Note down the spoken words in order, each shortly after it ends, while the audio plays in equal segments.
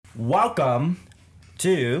Welcome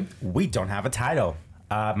to We Don't Have a Title.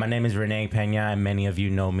 My name is Renee Pena, and many of you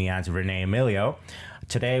know me as Renee Emilio.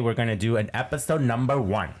 Today, we're going to do an episode number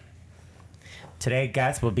 1. Today's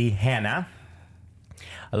guest will be Hannah.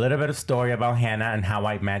 A little bit of story about Hannah and how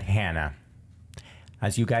I met Hannah.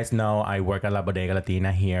 As you guys know, I work at La Bodega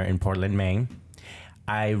Latina here in Portland, Maine.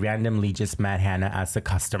 I randomly just met Hannah as a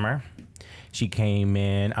customer. She came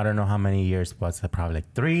in, I don't know how many years was it, probably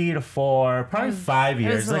like 3 to 4, probably 5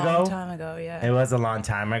 years ago. It was a long time ago, yeah. It was a long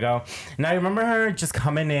time ago. And I remember her just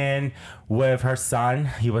coming in with her son.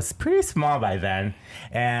 He was pretty small by then.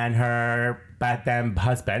 And her back then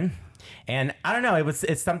husband. And I don't know,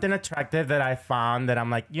 it's something attractive that I found that I'm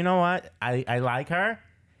like, you know what? I like her.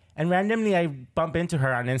 And randomly I bump into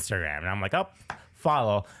her on Instagram. And I'm like, oh,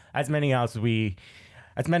 follow.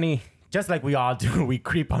 Just like we all do, we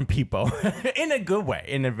creep on people in a good way,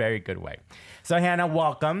 in a very good way. So Hannah,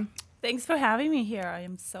 welcome. Thanks for having me here. I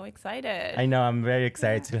am so excited. I know, I'm very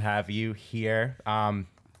excited to have you here.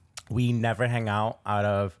 We never hang out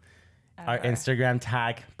of our Instagram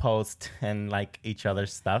tag, post, and like each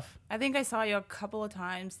other's stuff. I think I saw you a couple of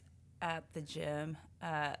times at the gym.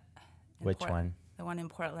 Which one? The one in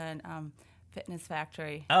Portland, Fitness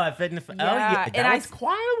Factory. Oh, at Fitness. Yeah. Oh, yeah. That was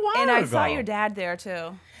quite a while ago. And I saw your dad there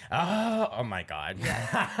too. Oh my God.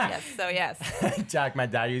 Yes. So yes. Jack, my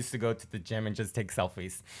dad used to go to the gym and just take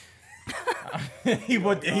selfies. He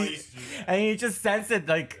just sends it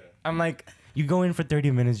like, I'm like, you go in for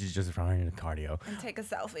 30 minutes, you just run in the cardio. And take a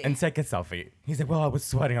selfie. He's like, well, I was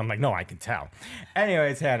sweating. I'm like, no, I can tell.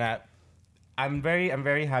 Anyways, Hannah, I'm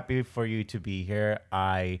very happy for you to be here.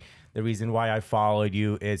 The reason why I followed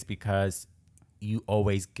you is because you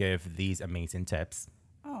always give these amazing tips.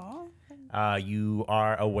 Oh. You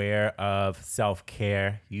are aware of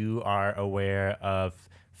self-care. You are aware of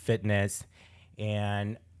fitness.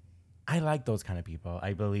 And I like those kind of people.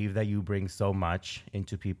 I believe that you bring so much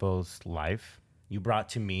into people's life. You brought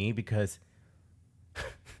to me because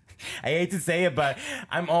I hate to say it, but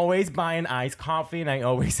I'm always buying iced coffee and I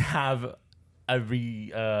always have I'm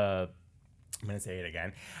going to say it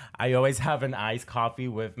again. I always have an iced coffee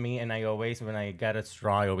with me, and when I get a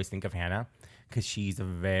straw, I always think of Hannah because she's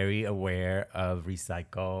very aware of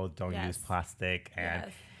recycle, don't use plastic,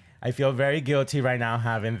 and I feel very guilty right now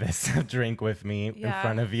having this drink with me in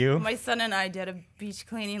front of you. My son and I did a beach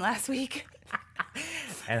cleaning last week.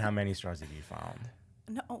 And how many straws have you found?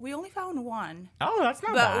 No, we only found one. Oh, that's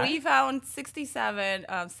not bad. But we found 67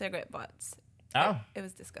 cigarette butts. Oh. It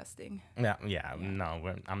was disgusting. Yeah.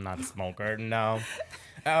 No, I'm not a smoker. No.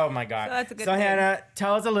 Oh, my God. So that's a good thing. thing. Hannah,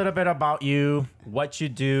 tell us a little bit about you, what you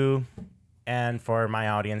do, and for my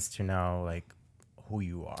audience to know, like, who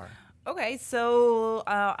you are. Okay, so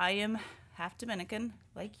I am half Dominican,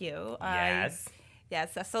 like you. Yes.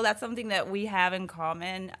 Yes, so that's something that we have in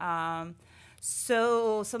common.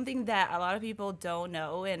 So something that a lot of people don't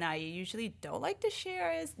know, and I usually don't like to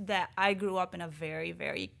share, is that I grew up in a very,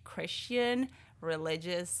 very Christian,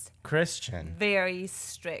 religious, very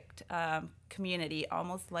strict community,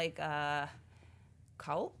 almost like a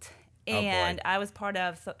cult. And I was part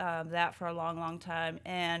of that for a long, long time.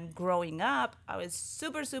 And growing up, I was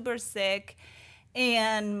super, super sick.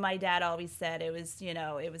 And my dad always said it was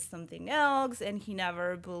something else, and he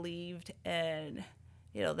never believed in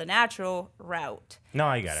the natural route. No,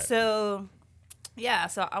 I get it. So,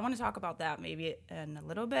 so I want to talk about that maybe in a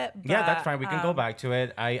little bit. But, yeah, that's fine. We can go back to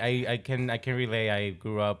it. I can relay. I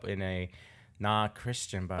grew up in a not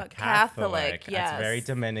Christian, but Catholic. Yes. That's very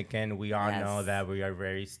Dominican. We all know that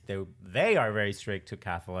they are very strict to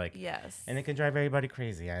Catholic. Yes. And it can drive everybody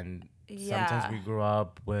crazy. And sometimes we grew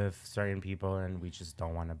up with certain people and we just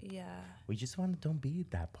don't want to. Yeah. We just don't be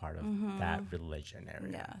that part of that religion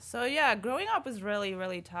area. Yeah. So growing up was really,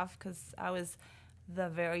 really tough because I was the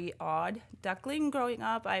very odd duckling growing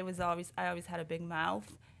up. I always had a big mouth.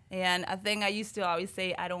 And a thing I used to always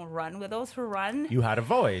say, I don't run with those who run. You had a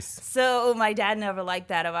voice. So my dad never liked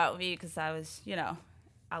that about me because I was,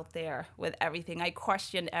 out there with everything. I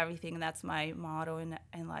questioned everything, and that's my motto in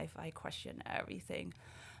life. I question everything.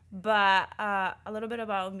 But a little bit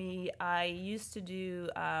about me, I used to do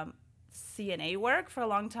CNA work for a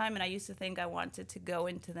long time, and I used to think I wanted to go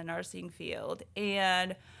into the nursing field.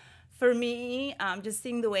 And for me, just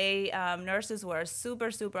seeing the way nurses were super,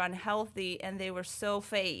 super unhealthy and they were so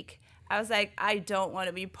fake, I was like, I don't want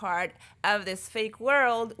to be part of this fake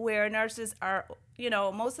world where nurses are,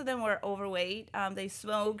 most of them were overweight. They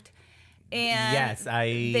smoked. And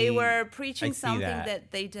they were preaching something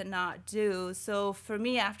that they did not do. So for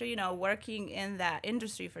me, after, working in that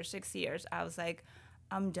industry for 6 years, I was like,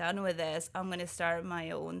 I'm done with this. I'm going to start my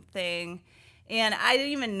own thing. And I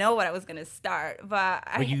didn't even know what I was gonna start, but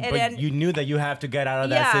you knew that you have to get out of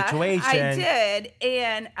that situation. I did,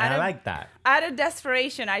 and I like that. Out of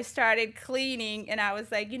desperation, I started cleaning, and I was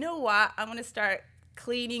like, you know what? I'm gonna start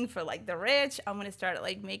cleaning for like the rich. I'm gonna start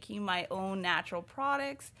like making my own natural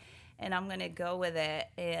products, and I'm gonna go with it.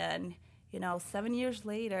 And 7 years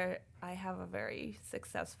later, I have a very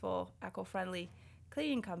successful, eco-friendly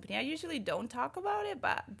cleaning company. I usually don't talk about it,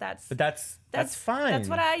 but that's fine. That's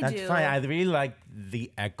what I do. That's fine. I really like the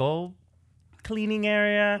eco cleaning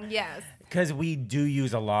area. Yes. Because we do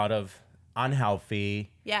use a lot of unhealthy.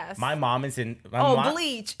 Yes. My mom is in.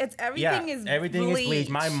 Bleach. Everything is bleach.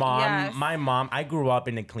 My mom. I grew up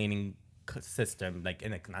in a cleaning system, like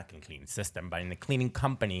not in a cleaning system, but in a cleaning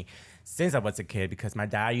company since I was a kid, because my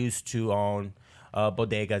dad used to own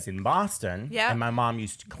bodegas in Boston, and my mom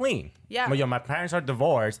used to clean. Yeah. Well, my parents are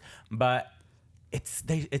divorced, but it's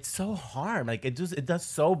so hard. Like it does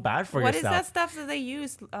so bad for yourself. What is that stuff that they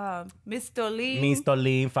use?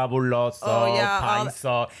 Mistolin, Fabuloso, Pine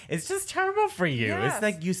Sol. It's just terrible for you. Yes. It's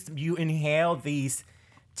like you inhale these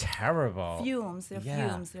terrible fumes.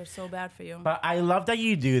 Fumes. They're so bad for you. But I love that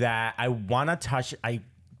you do that. I want to touch.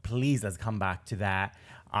 Please, let's come back to that,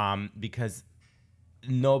 because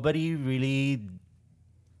nobody really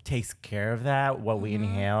takes care of that, what we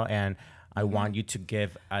inhale, and I want you to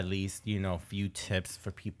give at least a few tips for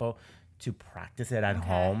people to practice it at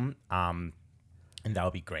home, and that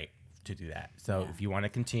would be great to do that. So if you want to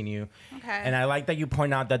continue, and I like that you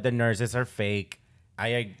point out that the nurses are fake.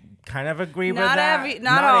 I kind of agree with that.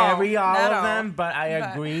 Not all of them, but I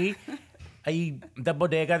agree. The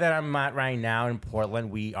bodega that I'm at right now in Portland,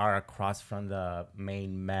 we are across from the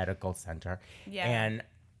main medical center. Yeah. And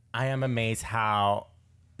I am amazed how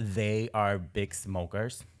they are big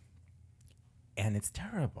smokers. And it's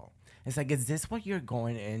terrible. It's like, is this what you're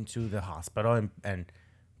going into the hospital and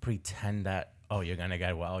pretend that, you're going to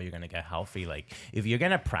get well, you're going to get healthy? Like, if you're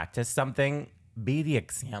going to practice something, be the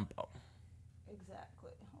example. Exactly.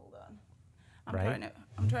 Hold on.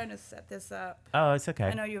 I'm trying to set this up. Oh, it's okay.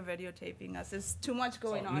 I know you're videotaping us. There's too much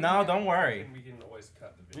going on. No, here. don't worry. We can always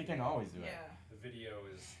cut the video. We can always do it. The video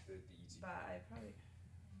is the easy But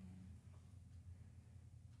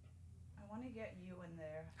I want to get you in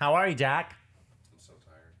there. How are you, Jack? I'm so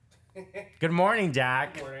tired. Good morning,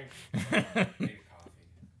 Jack. Good morning. Made a coffee.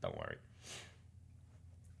 Don't worry.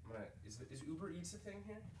 Is Uber Eats a thing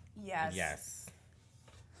here? Yes.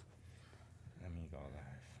 Let me go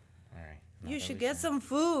live. All right. You should get some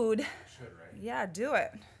food. Should, right? Yeah, do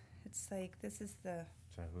it. It's like, this is the...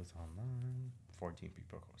 So who's online? 14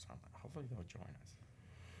 people who's online. Hopefully they'll join us.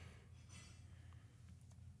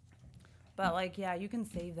 But you can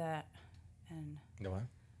save that. And The what?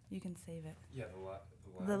 you can save it. Yeah,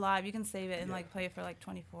 The live, you can save it and play it for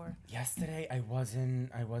 24. Yesterday I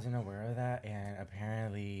wasn't aware of that, and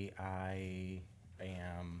apparently I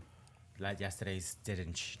am yesterday's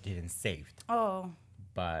didn't save. Oh.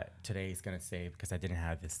 But today's gonna save because I didn't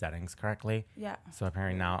have the settings correctly. Yeah. So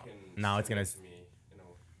apparently now it's gonna. To me,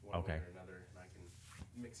 one way or another, and I can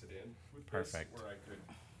mix it in with Perfect. This where I could.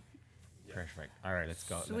 Yeah. Perfect. All right, let's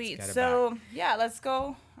go. Sweet. Let's get it So back. yeah, let's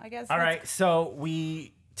go. I guess. All right. So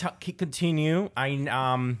we continue. I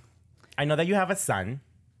know that you have a son.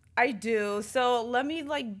 I do. So let me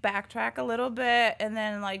backtrack a little bit and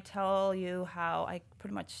then tell you how I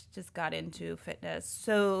pretty much just got into fitness.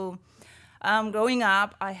 So growing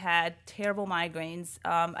up, I had terrible migraines.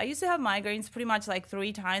 I used to have migraines pretty much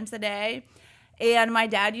 3 times a day. And my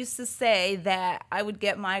dad used to say that I would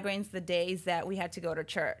get migraines the days that we had to go to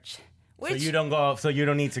church. So you don't go. So you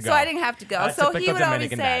don't need to go. So I didn't have to go. So he would always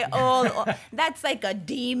Dominican say, dad. "Oh, that's like a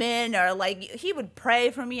demon," or he would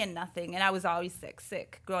pray for me and nothing. And I was always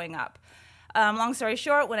sick growing up. Long story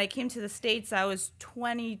short, when I came to the States, I was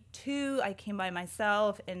 22. I came by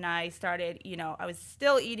myself, and I started. I was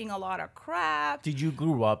still eating a lot of crap. Did you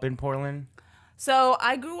grow up in Portland? So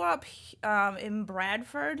I grew up in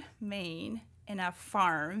Bradford, Maine, in a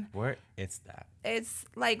farm. Where is that? It's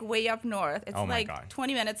way up north. It's Oh my God.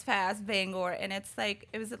 20 minutes past Bangor, and it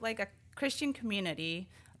was a Christian community.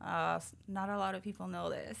 Not a lot of people know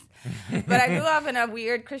this, but I grew up in a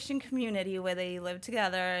weird Christian community where they lived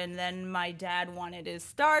together, and then my dad wanted to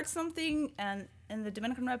start something in the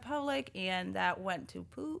Dominican Republic, and that went to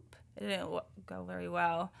poop. It didn't go very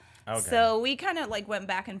well. Okay. So we kind of went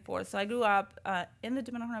back and forth. So I grew up in the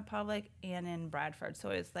Dominican Republic and in Bradford. So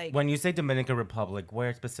it's When you say Dominican Republic,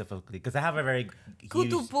 where specifically? Because I have a very huge...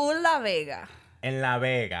 Cutupú, La Vega. In La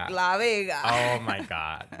Vega. La Vega. Oh my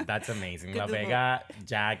God. That's amazing. La Vega,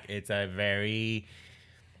 Jack, it's a very...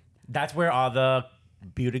 That's where all the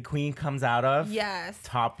beauty queen comes out of. Yes.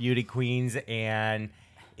 Top beauty queens. And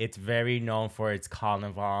it's very known for its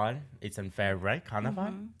carnival. It's in February, carnival.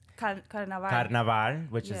 Carnaval. Carnaval,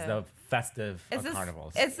 which is Yeah. the festive It's of the,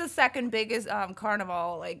 carnivals. it's the second biggest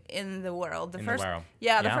carnival like in the world. The In the first, world.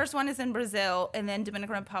 yeah, the Yeah. first one is in Brazil, and then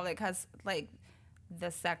Dominican Republic has like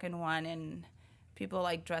the second one, and people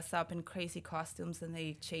like dress up in crazy costumes and they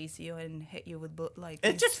chase you and hit you with like.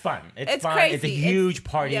 It's these- just fun. It's fun. crazy. It's a huge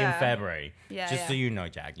party in yeah. February. Yeah, Just so yeah. you know,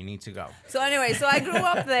 Jack, you need to go. So anyway, so I grew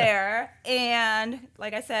up there, and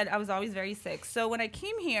like I said, I was always very sick. So when I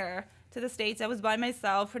came here to the States, I was by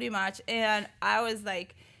myself pretty much, and I was like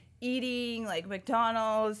eating like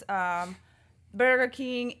McDonald's, Burger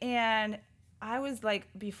King, and I was like,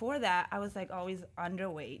 before that, I was like always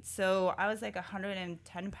underweight. So I was like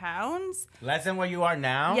 110 pounds. Less than where you are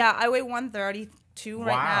now? Yeah, I weigh 132 right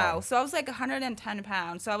Wow. now. So I was like 110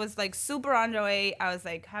 pounds. So I was like super underweight. I was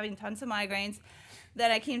like having tons of migraines.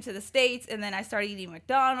 Then I came to the States, and then I started eating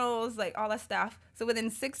McDonald's, like all that stuff. So within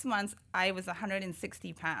 6 months, I was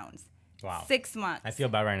 160 pounds. Wow. 6 months. I feel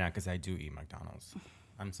bad right now because I do eat McDonald's.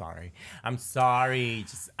 I'm sorry. I'm sorry.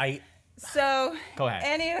 So, Go ahead.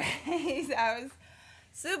 anyways, I was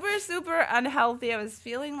super, super unhealthy. I was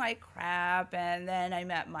feeling like crap. And then I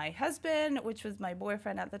met my husband, which was my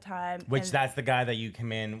boyfriend at the time. Which and, that's the guy that you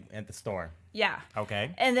come in at the store. yeah.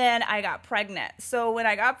 Okay. And then I got pregnant. So when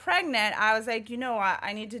I got pregnant, I was like, you know what?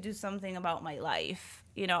 I need to do something about my life.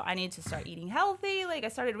 You know, I need to start eating healthy. Like I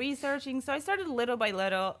started researching. So I started little by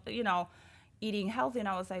little, you know, eating healthy. And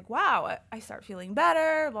I was like, wow, I start feeling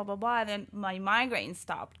better, blah, blah, blah. And then my migraine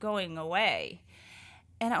stopped going away.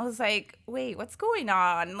 And I was like, wait, what's going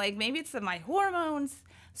on? Like maybe it's my hormones.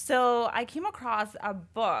 So I came across a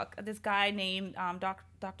book. This guy named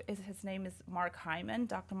his name is Mark Hyman,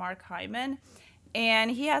 Dr. Mark Hyman.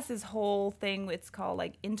 And he has this whole thing, it's called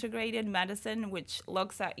like integrated medicine, which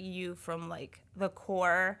looks at you from like the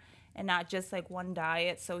core and not just like one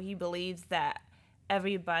diet. So he believes that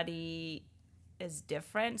everybody is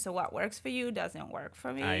different. So what works for you doesn't work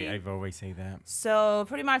for me. I've always say that. So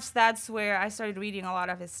pretty much that's where I started reading a lot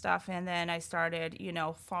of his stuff, and then I started, you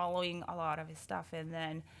know, following a lot of his stuff, and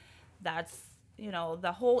then that's, you know,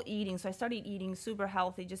 the whole eating. So I started eating super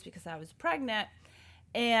healthy just because I was pregnant.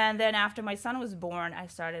 And then after my son was born, I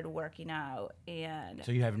started working out, and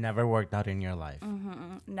So you have never worked out in your life.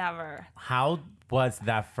 never. How was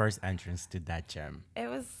that first entrance to that gym? It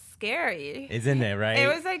was scary. Isn't it, right?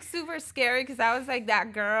 It was like super scary because I was like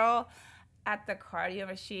that girl at the cardio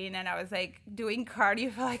machine, and I was like doing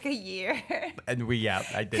cardio for like a year. And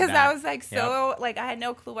I did Because that. I was like so like I had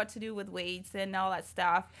no clue what to do with weights and all that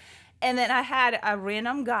stuff. And then I had a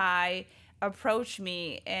random guy approach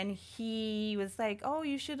me, and he was like, oh,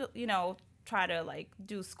 you should, you know, try to like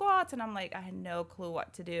do squats. And I'm like, I had no clue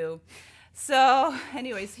what to do. So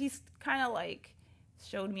anyways, he's kind of like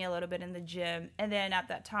showed me a little bit in the gym. And then at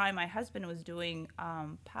that time, my husband was doing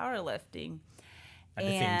powerlifting. At the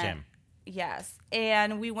same gym. Yes.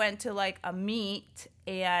 And we went to like a meet,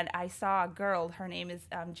 and I saw a girl. Her name is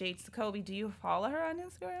Jade Sakobi. Do you follow her on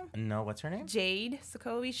Instagram? No, what's her name? Jade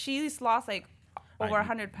Sakobi. She's lost like over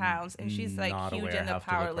 100 pounds, and she's like not huge aware. in the Have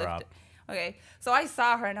to look her powerlifting. up. Okay. So I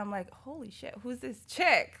saw her, and I'm like, holy shit, who's this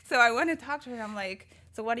chick? So I went to talk to her, and I'm like,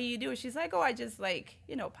 so what do you do? She's like, oh, I just like,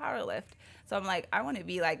 you know, powerlift. So I'm like, I want to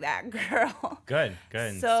be like that girl. Good.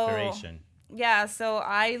 So- Inspiration. Yeah, so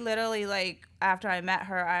I literally like after I met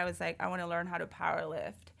her, I was like, I want to learn how to power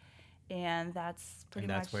lift, and that's pretty And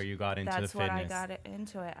that's much where you got into the that's what I fitness. got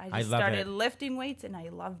into it. I I just love started it. lifting weights, and I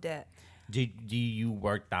loved it. Do you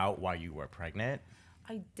worked out while you were pregnant?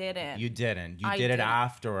 I didn't. You didn't. You I did it didn't.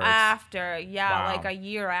 afterwards. After, yeah, Wow. like a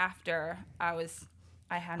year after I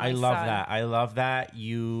had my I love son. that. I love that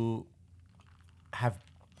you have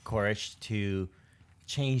courage to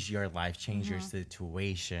change your life, change your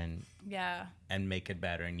situation, Yeah, and make it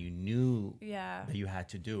better. And you knew yeah. that you had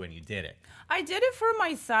to do, and you did it. I did it for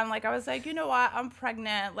my son. Like I was like, you know what? I'm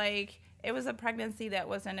pregnant. Like it was a pregnancy that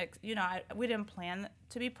wasn't, you know, we didn't plan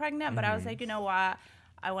to be pregnant, but I was like, you know what?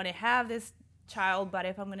 I want to have this child, but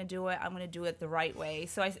if I'm going to do it, I'm going to do it the right way.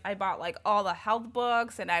 So I bought like all the health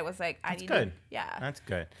books, and I was like, That's I need good. to, yeah. That's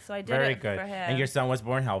good. So I did Very it good. for him. And your son was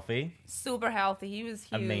born healthy. Super healthy. He was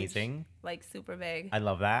huge. Amazing. Like super big. I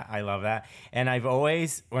love that. I love that. And I've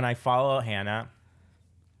always, when I follow Hannah,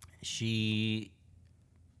 she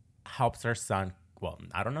helps her son. Well,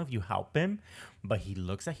 I don't know if you help him, but he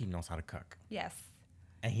looks like he knows how to cook. Yes.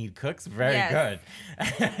 And he cooks very Yes.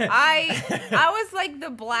 good. I was like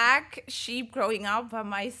the black sheep growing up, but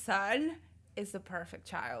my son is the perfect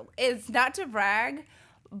child. It's not to brag,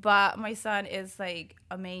 but my son is like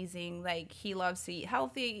amazing. Like he loves to eat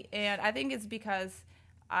healthy, and I think it's because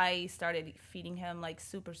I started feeding him like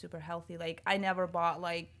super, super healthy. Like I never bought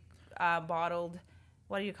like bottled,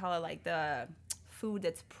 what do you call it? Like the food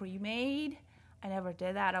that's pre-made. I never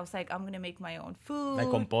did that. I was like, I'm going to make my own food. Like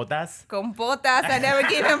compotas? Compotas. I never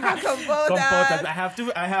gave him compotas.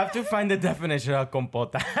 Compotas. I have to find the definition of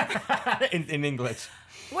compota in English.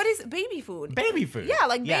 What is baby food? Baby food. Yeah,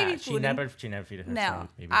 like baby She food. never feed her son No,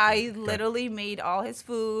 baby food. I Good. literally made all his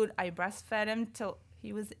food. I breastfed him till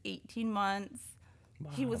he was 18 months.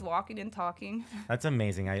 He was walking and talking. That's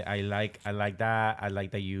amazing. I like that. I like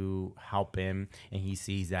that you help him and he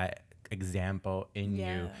sees that example in you,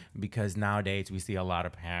 Yeah. because nowadays we see a lot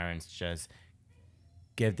of parents just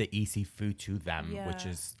give the easy food to them, which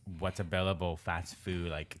Yeah. is what's available, fast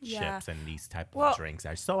food like Yeah. chips and these type Well, of drinks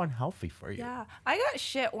are so unhealthy for you. Yeah, I got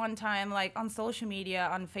shit one time like on social media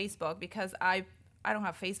on Facebook because I don't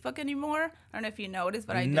have Facebook anymore. I don't know if you noticed,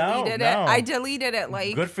 but I deleted it. I deleted it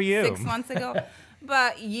like Good for you. 6 months ago.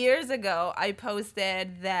 But years ago, I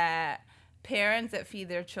posted that parents that feed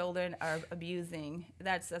their children are abusing.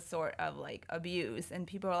 That's a sort of like abuse, and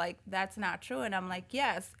people are like, "That's not true." And I'm like,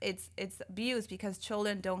 "Yes, it's abuse because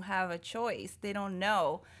children don't have a choice. They don't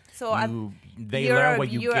know." So They learn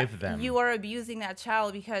what you give them. You are abusing that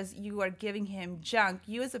child because you are giving him junk.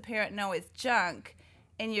 You as a parent know it's junk,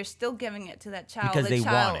 and you're still giving it to that child. Because they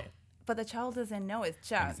want it. But the child doesn't know it's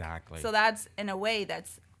junk. Exactly. So that's, in a way,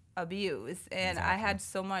 that's abuse. And I Exactly. had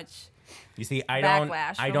so much. You see,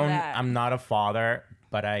 Backlash from that. I'm not a father,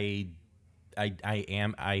 but I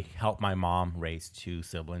help my mom raise two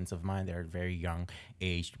siblings of mine. They're very young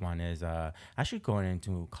aged. One is actually going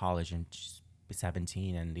into college and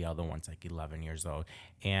 17, and the other one's like 11 years old.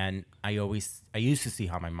 And I used to see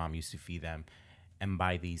how my mom used to feed them and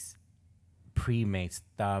buy these pre-made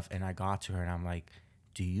stuff, and I got to her and I'm like,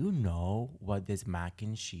 do you know what this mac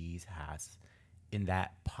and cheese has in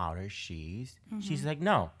that powdered cheese? She's like,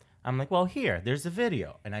 no. I'm like, well, here, there's a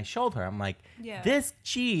video. And I showed her. I'm like, Yeah. this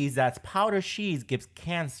cheese that's powdered cheese gives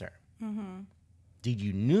cancer. Did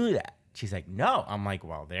you knew that? She's like, no. I'm like,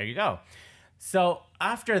 well, there you go. So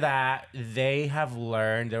after that, they have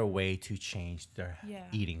learned their way to change their Yeah.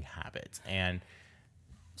 eating habits. And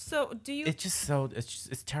So do you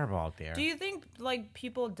it's terrible out there. do you think like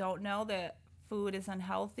people don't know that food is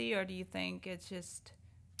unhealthy, or do you think it's just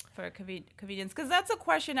for convenience? Because that's a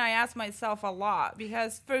question I ask myself a lot.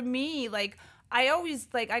 Because for me, like I always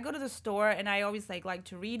I go to the store and I always like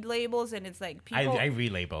to read labels, and it's like people. I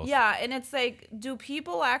read labels. Yeah, and it's like, do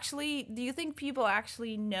you think people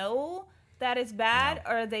actually know that it's bad,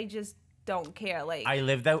 or they just don't care? Like,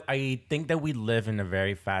 I think that we live in a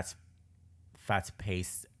very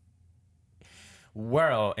fast-paced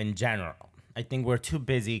world in general. I think we're too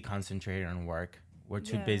busy concentrating on work. We're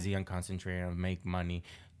too Yeah. busy and concentrating on make money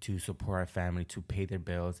to support our family, to pay their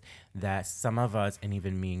bills, that some of us, and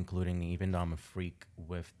even me including me, even though I'm a freak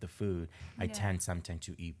with the food, I Yeah. tend sometimes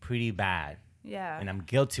to eat pretty bad. yeah, And I'm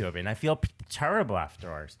guilty of it, and I feel terrible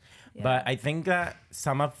afterwards. Yeah. But I think that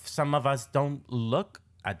some of us don't look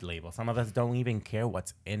at labels. Some of us don't even care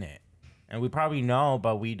what's in it, and we probably know,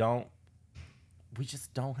 but we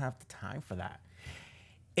just don't have the time for that.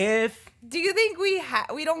 If do you think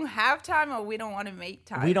we don't have time, or we don't want to make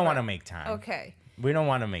time? we don't for- want to make time, Okay, we don't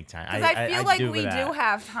want to make time. because I feel like do we with do that.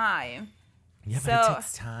 have time. Yeah, but so- it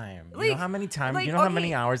takes time. You know like- how many time? like, You know how okay,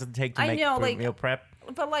 many hours it takes to I make know, like- meal prep?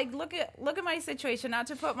 But like, look at my situation. Not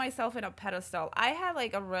to put myself in a pedestal, I had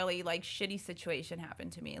like a really like shitty situation happen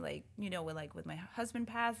to me. Like, you know, with my husband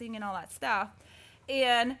passing and all that stuff.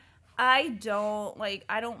 And I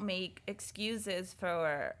don't make excuses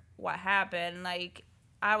for what happened. Like,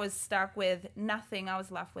 I was stuck with nothing. I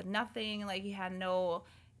was left with nothing. Like, he had no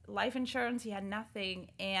life insurance. He had nothing,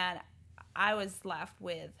 and I was left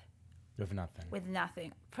with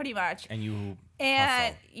Nothing. pretty much. And you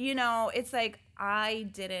And, hustle. you know, it's like I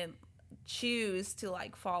didn't choose to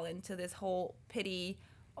like fall into this whole pity.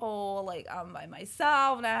 Oh, like I'm by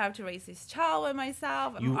myself and I have to raise this child by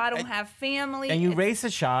myself. I don't have family. And you It's- raise a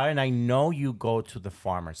child, and I know you go to the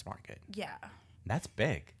farmer's market. Yeah. That's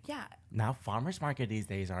big. Yeah. Now, farmers market these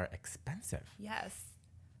days are expensive. Yes.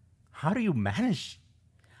 How do you manage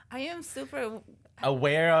I am super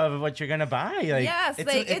aware of what you're gonna buy? Like, yes,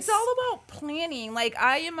 it's all about planning. Like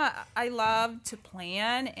I love to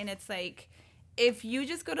plan, and it's like if you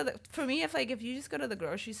just go to if you just go to the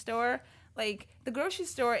grocery store, like the grocery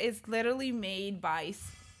store is literally made by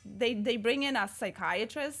they bring in a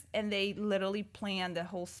psychiatrist and they literally plan the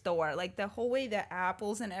whole store. Like the whole way the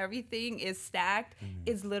apples and everything is stacked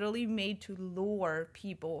is literally made to lure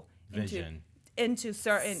people Vision. into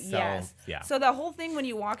certain So, yes. yeah. So the whole thing when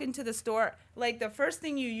you walk into the store, like the first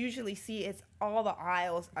thing you usually see is all the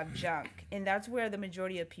aisles of junk, and that's where the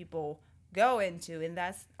majority of people go into, and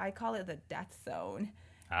I call it the death zone.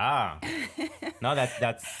 Ah. No, that's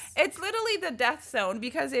It's literally the death zone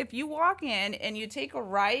because if you walk in and you take a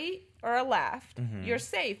right or a left, you're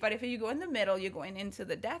safe. But if you go in the middle, you're going into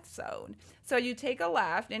the death zone. So you take a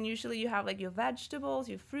left, and usually you have like your vegetables,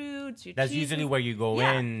 your fruits, your that's cheeses. usually where you go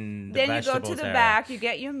Yeah. in. The Then you go to vegetables the area. back, you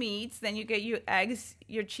get your meats, then you get your eggs,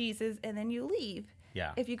 your cheeses, and then you leave.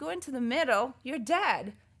 Yeah. If you go into the middle, you're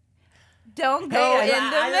dead. Don't Hey, go in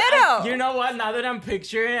the middle. you know what? Now that I'm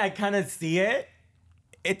picturing, I kind of see it.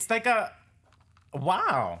 It's like a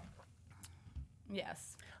wow.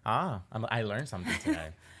 Yes. I learned something today.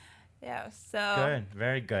 Yeah. So. Good,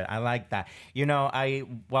 very good. I like that. You know,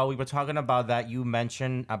 while we were talking about that, you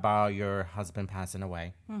mentioned about your husband passing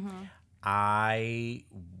away. I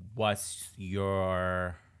was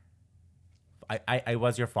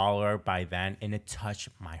your follower by then, and it touched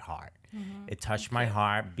my heart. It touched my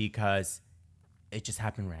heart because it just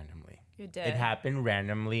happened randomly. You did. It happened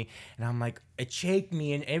randomly, and I'm like, it shaked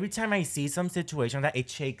me. And every time I see some situation that it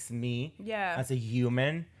shakes me Yeah. as a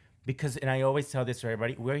human, because, and I always tell this to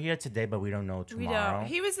everybody, we're here today, but we don't know We tomorrow. don't.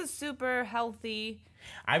 He was a super healthy.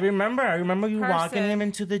 I remember you walking person. him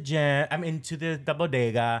into the gym, into the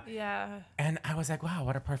bodega, Yeah. and I was like, wow,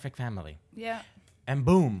 what a perfect family. Yeah. And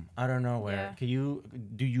boom, out of nowhere. Yeah.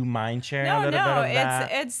 Do you mind sharing a No, little bit of that?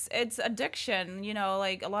 it's addiction. You know,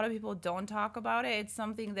 like a lot of people don't talk about it. It's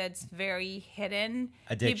something that's very hidden.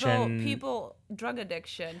 Addiction. People drug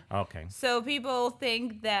addiction. Okay. So people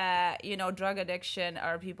think that, you know, drug addiction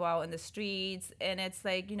are people out in the streets, and it's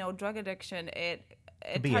like, you know, drug addiction, it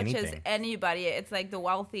Could be touches anything. anybody. It's like the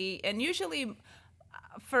wealthy, and usually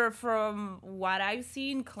from what I've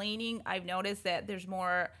seen cleaning, I've noticed that there's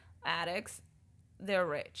more addicts, they're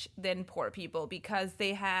rich, than poor people because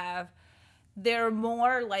they're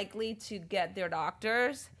more likely to get their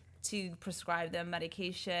doctors to prescribe them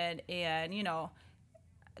medication. And, you know,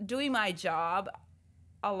 doing my job,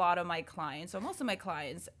 a lot of my clients, or most of my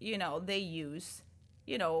clients, you know, they use,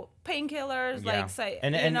 you know, painkillers, Yeah. like say,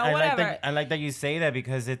 and you know, I whatever. like that. I like that you say that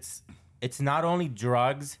because it's not only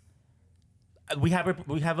drugs. We have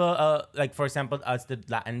a like, for example, us the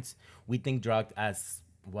Latins, we think drug as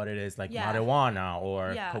what it is, like Yeah. marijuana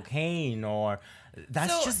or Yeah. cocaine, or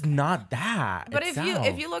that's So- just not that. But itself.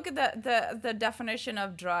 if you look at the definition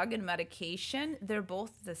of drug and medication, they're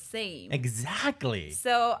both the same. Exactly.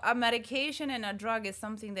 So a medication and a drug is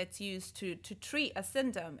something that's used to treat a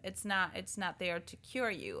symptom. It's not there to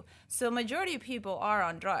cure you. So majority of people are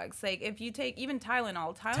on drugs. Like if you take even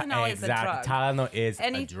Tylenol is a drug. Tylenol is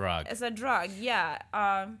a drug. It's a drug, yeah.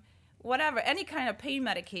 Whatever, any kind of pain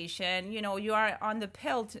medication, you know, you are on the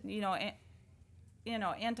pill,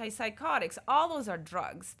 antipsychotics, all those are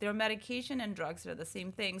drugs. They're medication and drugs are the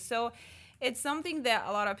same thing. So it's something that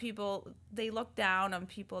a lot of people, they look down on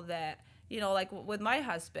people that, you know, like with my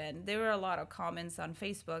husband, there were a lot of comments on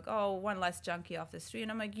Facebook, oh, one less junkie off the street.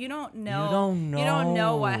 And I'm like, you don't know. You don't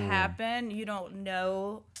know what happened. You don't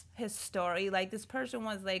know his story. Like this person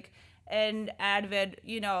was like an avid,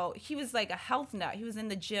 you know, he was like a health nut. He was in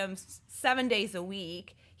the gym 7 days a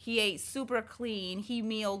week. He ate super clean. He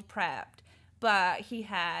meal prepped, but he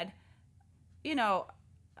had, you know,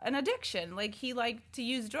 an addiction. Like he liked to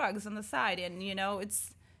use drugs on the side, and you know,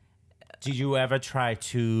 it's. Did you ever try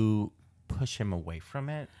to push him away from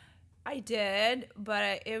it? I did,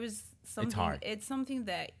 but it was something. It's hard. It's something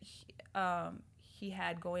that he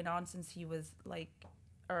had going on since he was like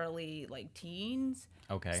early like teens.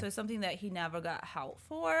 Okay. So it's something that he never got help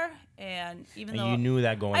for, and even And though you knew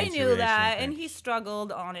that going I into knew your that, relationship. and he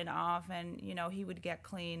struggled on and off, and you know he would get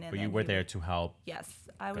clean. And But then you were he there would- to help. Yes,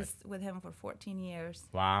 I was with him for 14 years.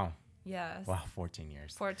 Wow. Yes. Wow, 14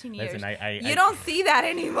 years. 14 years. Listen, you don't see that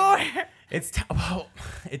anymore. It's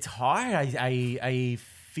it's hard. I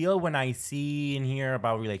feel when I see and hear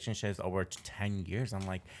about relationships over 10 years, I'm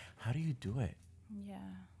like, how do you do it? Yeah.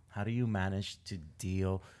 How do you manage to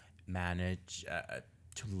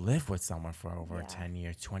to live with someone for over Yeah. 10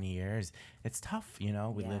 years, 20 years? It's tough, you know?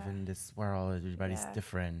 We live Yeah. in this world. Everybody's Yeah.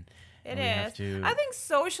 different. It and we have is. to- I think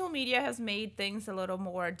social media has made things a little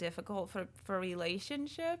more difficult for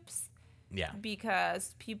relationships Yeah.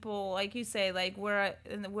 because people, like you say, like we're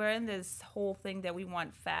in this whole thing that we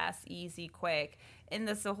want fast, easy, quick. And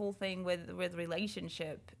that's the whole thing with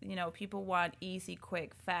relationship. You know, people want easy,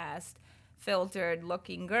 quick, fast, filtered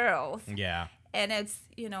looking girls. Yeah. And it's,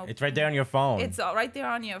 you know, It's right there on your phone. it's all right there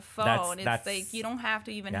on your phone. That's- It's like you don't have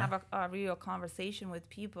to even yeah. have a real conversation with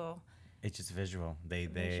people. It's just visual. They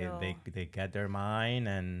Visual. get their mind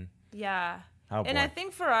and Yeah. Oh, And boy. I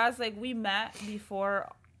think for us, like, we met before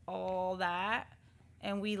all that,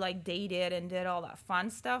 and we like dated and did all that fun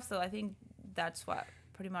stuff. So I think that's what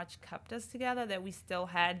pretty much kept us together. That we still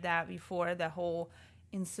had that before the whole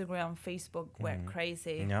Instagram, Facebook went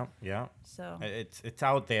crazy. Yeah, yeah. So It's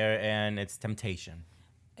out there, and it's temptation.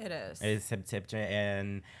 it is. It's temptation,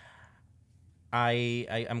 and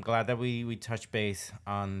I'm glad that we touched base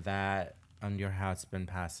on that, on your husband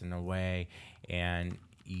passing away, and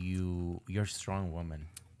you're a strong woman.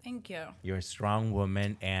 Thank you. You're a strong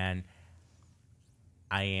woman, and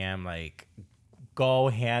I am like, go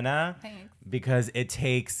Hannah, Thanks. because it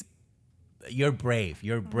takes, you're brave.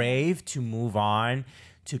 You're brave to move on,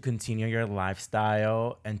 to continue your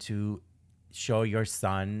lifestyle, and to show your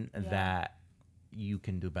son that you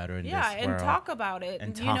can do better in Yeah, this and world. talk about it.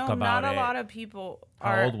 And you talk know, about not a it. lot of people How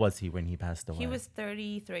are. old was he when he passed away? He was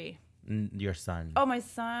 33. Your son. Oh, my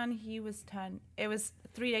son, he was 10. It was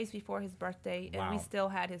 3 days before his birthday, and we Wow. still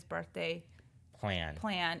had his birthday Plan.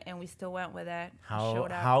 planned, and we still went with it. We How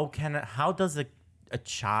showed up. how does a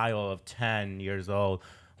child of 10 years old,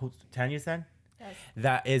 10 you said, Yes.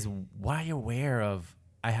 that is why aware of,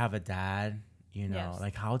 I have a dad, you know, Yes.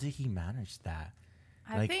 like, how did he manage that?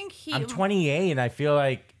 I Like, think he. I'm 28 and I feel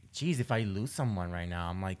like, geez, if I lose someone right now,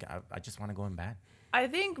 I'm like, I just want to go in bed. I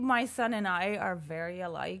think my son and I are very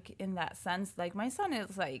alike in that sense. Like, my son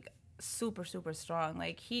is like super, super strong.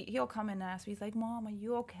 Like, he'll come and ask me, he's like, Mom, are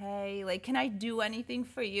you okay? Like, can I do anything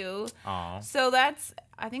for you? Aw. So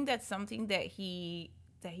I think that's something that he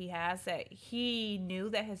has, that he knew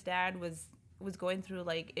that his dad was going through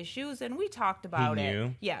like issues, and we talked about it.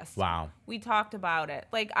 knew? Yes. Wow. We talked about it.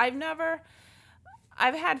 Like,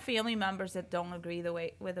 I've had family members that don't agree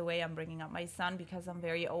with the way I'm bringing up my son, because I'm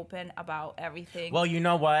very open about everything. Well, you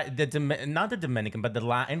know what? Not the Dominican, but the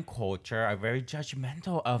Latin culture are very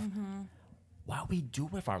judgmental of what we do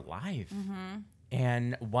with our life.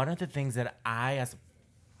 And one of the things that I, as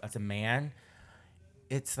a man,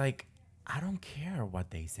 it's like, I don't care what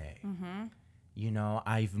they say. You know,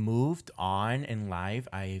 I've moved on in life.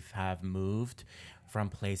 Have moved from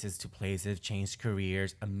places to places, changed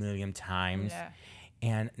careers a million times. Yeah.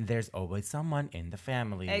 And there's always someone in the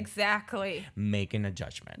family Exactly. making a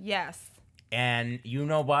judgment. Yes. And you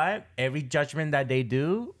know what? Every judgment that they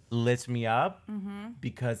do lifts me up,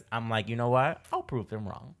 because I'm like, you know what? I'll prove them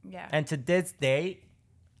wrong. Yeah. And to this day,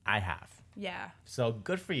 I have. Yeah. So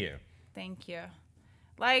good for you. Thank you.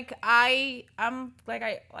 Like, I'm like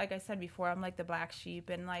I said before, I'm like the black sheep,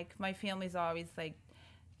 and like my family's always like,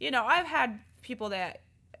 you know, I've had people that,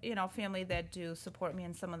 you know, family that do support me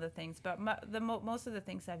in some of the things, but most of the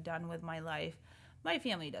things I've done with my life, my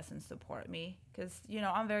family doesn't support me, because, you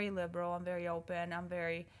know, I'm very liberal, I'm very open, I'm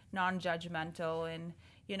very non-judgmental, and,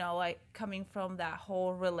 you know, like, coming from that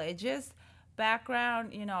whole religious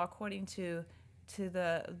background, you know, according to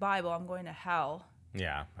the Bible, I'm going to hell.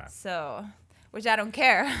 Yeah. So, which I don't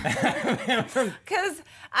care, because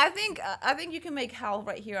I think you can make hell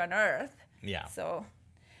right here on earth. Yeah. So,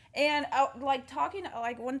 and like talking,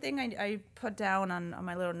 like one thing I put down on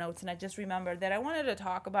my little notes, and I just remembered that I wanted to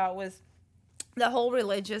talk about was the whole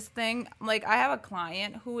religious thing. Like, I have a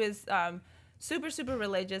client who is super, super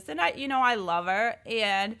religious, and I love her,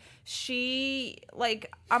 and she,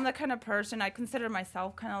 like, I'm the kind of person, I consider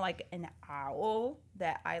myself kind of like an owl,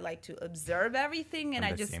 that I like to observe everything, and I'm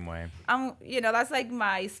I the just, same way. that's like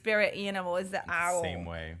my spirit animal, is the owl. Same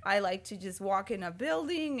way. I like to just walk in a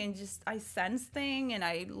building and just, I sense thing, and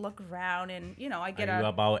I look around, and, I get Are you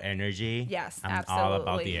about energy? Yes, I'm all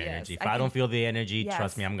about the absolutely, energy. yes. If I don't feel the energy, Yes.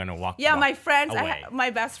 trust me, I'm gonna walk. Yeah, my friends, away. my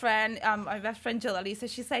best friend Jill Elisa,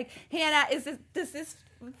 she's like, Hannah, does this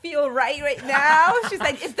feel right now? She's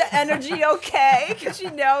like, is the energy okay? Because she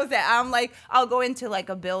knows that I'm like, I'll go into like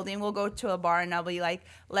a building, we'll go to a bar, and I'll be like,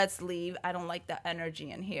 let's leave. I don't like the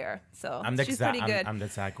energy in here. So she's pretty good. I'm the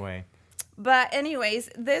exact way. But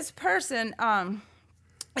anyways, this person,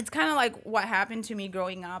 it's kind of like what happened to me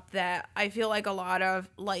growing up, that I feel like a lot of,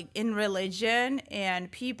 like, in religion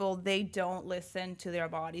and people, they don't listen to their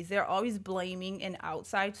bodies. They're always blaming an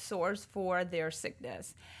outside source for their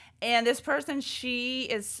sickness. And this person, she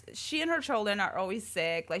and her children are always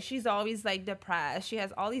sick. Like, she's always like depressed. She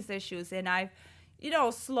has all these issues. And I've,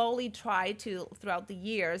 slowly tried to, throughout the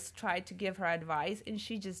years, try to give her advice, and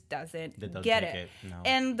she just doesn't get take it. it, no.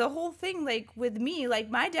 And the whole thing, like, with me,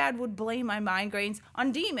 like, my dad would blame my migraines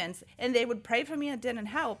on demons, and they would pray for me, and it didn't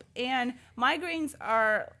help. And migraines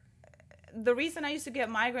are, the reason I used to get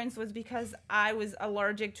migraines was because I was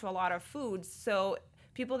allergic to a lot of foods. So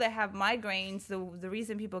people that have migraines, the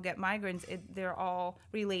reason people get migraines, they're all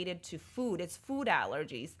related to food. It's food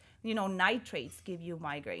allergies. You know, nitrates give you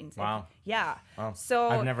migraines. Wow. Yeah. Oh, So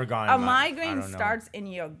I've never gone. a I migraine don't know. starts in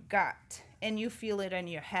your gut, and you feel it in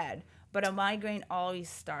your head. But a migraine always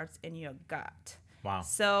starts in your gut. Wow.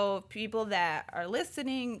 So people that are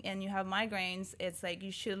listening and you have migraines, it's like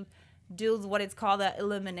you should do what it's called an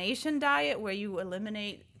elimination diet, where you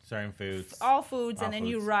eliminate Certain foods. all foods, All and then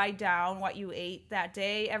you foods. write down what you ate that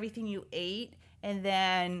day, everything you ate, and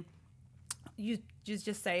then you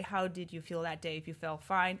just say, how did you feel that day? If you felt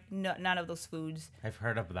fine, no, none of those foods. I've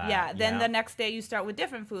heard of that. Yeah, then the next day you start with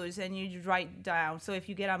different foods and you just write down. So if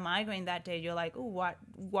you get a migraine that day, you're like, oh,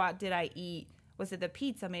 what did I eat? Was it the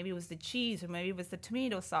pizza? Maybe it was the cheese, or maybe it was the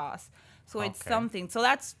tomato sauce. So it's Okay. something. So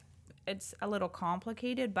it's a little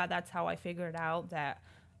complicated, but that's how I figured out that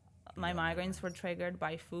my migraines were triggered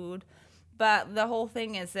by food. But the whole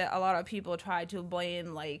thing is that a lot of people try to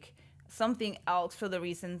blame like something else for the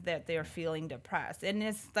reason that they're feeling depressed. And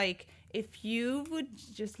it's like, if you would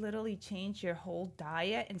just literally change your whole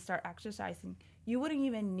diet and start exercising, you wouldn't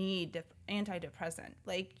even need antidepressant.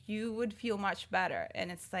 Like, you would feel much better.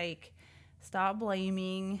 And it's like, stop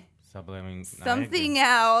blaming Stop blaming something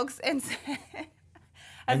else and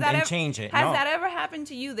And change it. Has No. that ever happened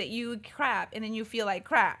to you, that you eat crap and then you feel like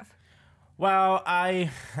crap? Well,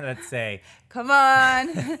 let's say Come on.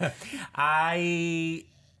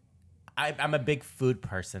 I'm a big food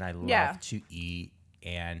person. I love Yeah. to eat,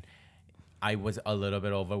 and I was a little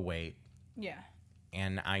bit overweight, Yeah.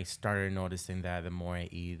 and I started noticing that the more I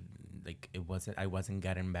eat, like I wasn't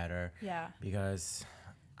getting better. Yeah. Because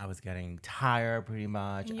I was getting tired pretty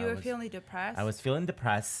much. And you were feeling depressed? I was feeling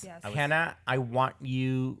depressed. Yes. Hannah, I want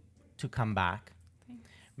you to come back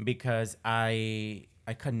because I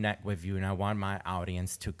connect with you, and I want my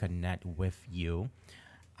audience to connect with you.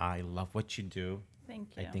 I love what you do.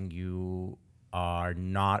 Thank you. I think you are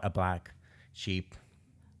not a black sheep.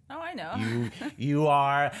 Oh, I know. You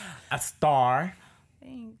are a star,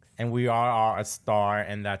 Thanks. and we are a star,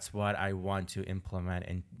 and that's what I want to implement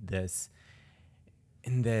in this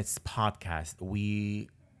podcast. We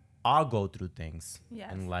all go through things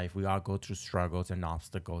Yes. in life. We all go through struggles and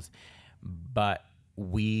obstacles, but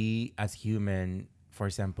we as human, for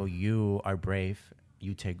example, you are brave,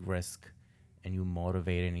 you take risk, and you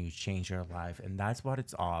motivate and you change your life, and that's what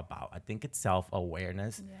it's all about. I think it's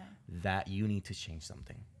self-awareness that you need to change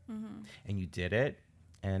something, and you did it,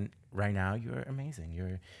 and right now you're amazing.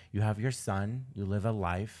 You have your son, you live a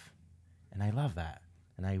life, and I love that,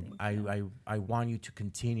 and I want you to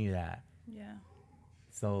continue that. Yeah.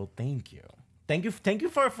 So thank you. Thank you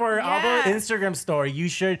for all the Yeah. Instagram story. You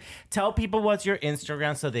should tell people what's your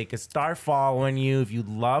Instagram so they can start following you. If you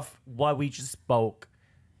love what we just spoke,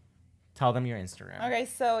 tell them your Instagram. Okay,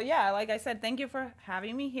 so yeah, like I said, thank you for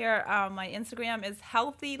having me here. My Instagram is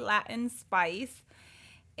Healthy Latin Spice,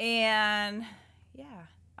 and yeah,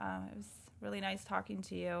 it was really nice talking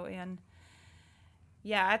to you. And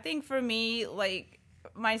yeah, I think for me, like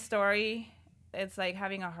my story, it's like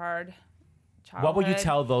having a hard childhood. What would you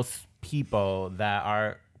tell those people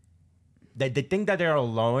that they think that they're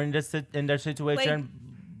alone in their situation?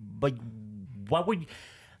 But what would,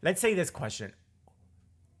 let's say this question,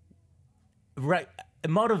 right?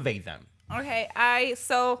 Motivate them. Okay,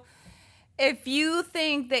 so if you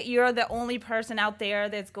think that you're the only person out there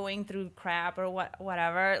that's going through crap or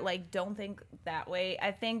whatever, like, don't think that way.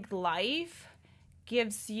 I think life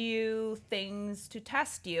gives you things to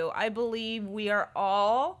test you. I believe we are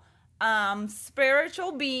all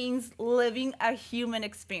spiritual beings living a human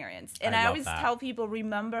experience. And I love always that. tell people,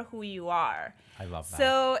 remember who you are. I love that.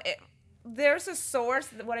 So there's a source,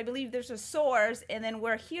 what I believe, there's a source, and then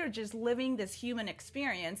we're here just living this human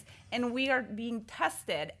experience, and we are being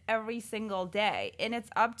tested every single day. And it's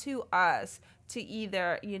up to us to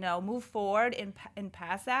either, move forward and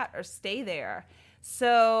pass that, or stay there.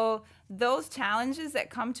 So those challenges that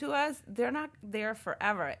come to us, they're not there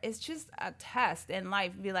forever. It's just a test in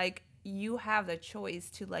life. Be like, you have the choice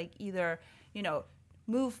to either,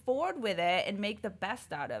 move forward with it and make the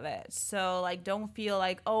best out of it. So don't feel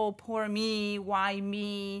like, oh, poor me, why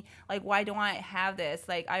me? Why don't I have this?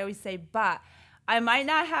 I always say, but I might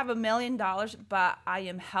not have $1 million, but I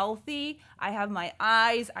am healthy. I have my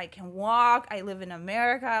eyes. I can walk. I live in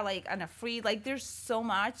America, on a free, there's so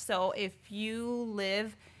much. So if you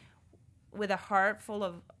live with a heart full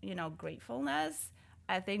of, gratefulness,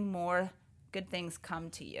 I think more good things come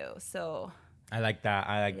to you. So I like that.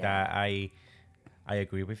 That. I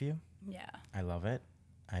agree with you. yeah. I love it.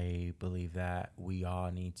 I believe that we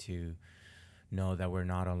all need to know that we're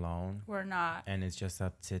not alone. We're not. And it's just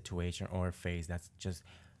a situation or a phase that's just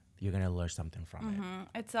you're gonna learn something from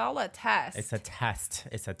it. It's all a test. It's a test.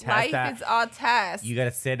 It's a test. Life that is all test. you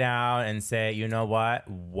gotta sit down and say, you know what?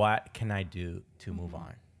 What can I do to move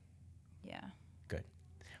on? Yeah. Good.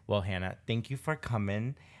 Well, Hannah, thank you for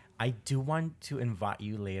coming. I do want to invite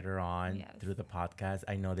you later on Yes. through the podcast.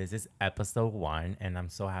 I know this is episode 1, and I'm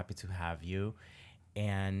so happy to have you.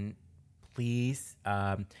 And please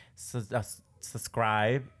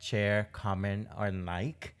subscribe, share, comment, or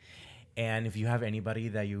like. And if you have anybody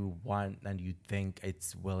that you want and you think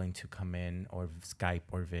it's willing to come in or Skype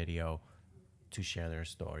or video to share their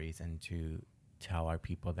stories and to tell our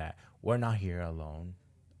people that we're not here alone,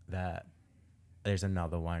 that there's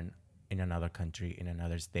another one in another country, in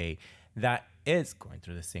another state that is going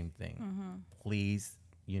through the same thing. Please,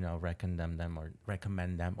 recommend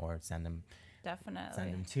them or send them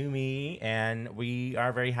Definitely. to me, and we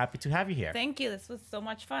are very happy to have you here. Thank you. This was so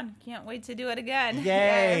much fun. Can't wait to do it again.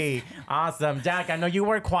 Yay! Yes. Awesome. Jack, I know you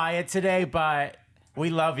were quiet today, but we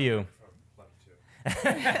love you. Love you too.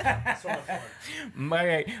 So much fun.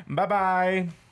 Okay, bye-bye.